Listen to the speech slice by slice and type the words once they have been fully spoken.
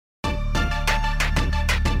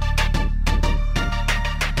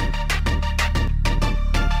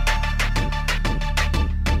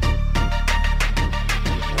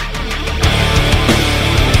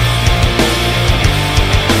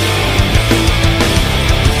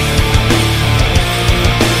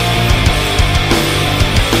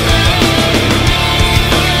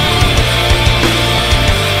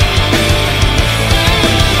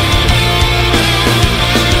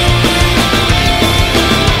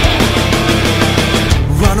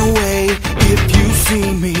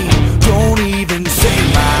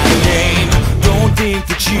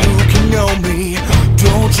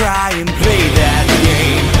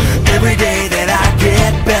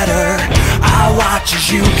watch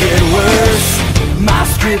as you get worse. My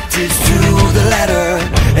script is to the letter,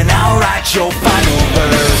 and I'll write your final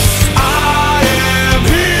verse. I am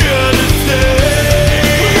here.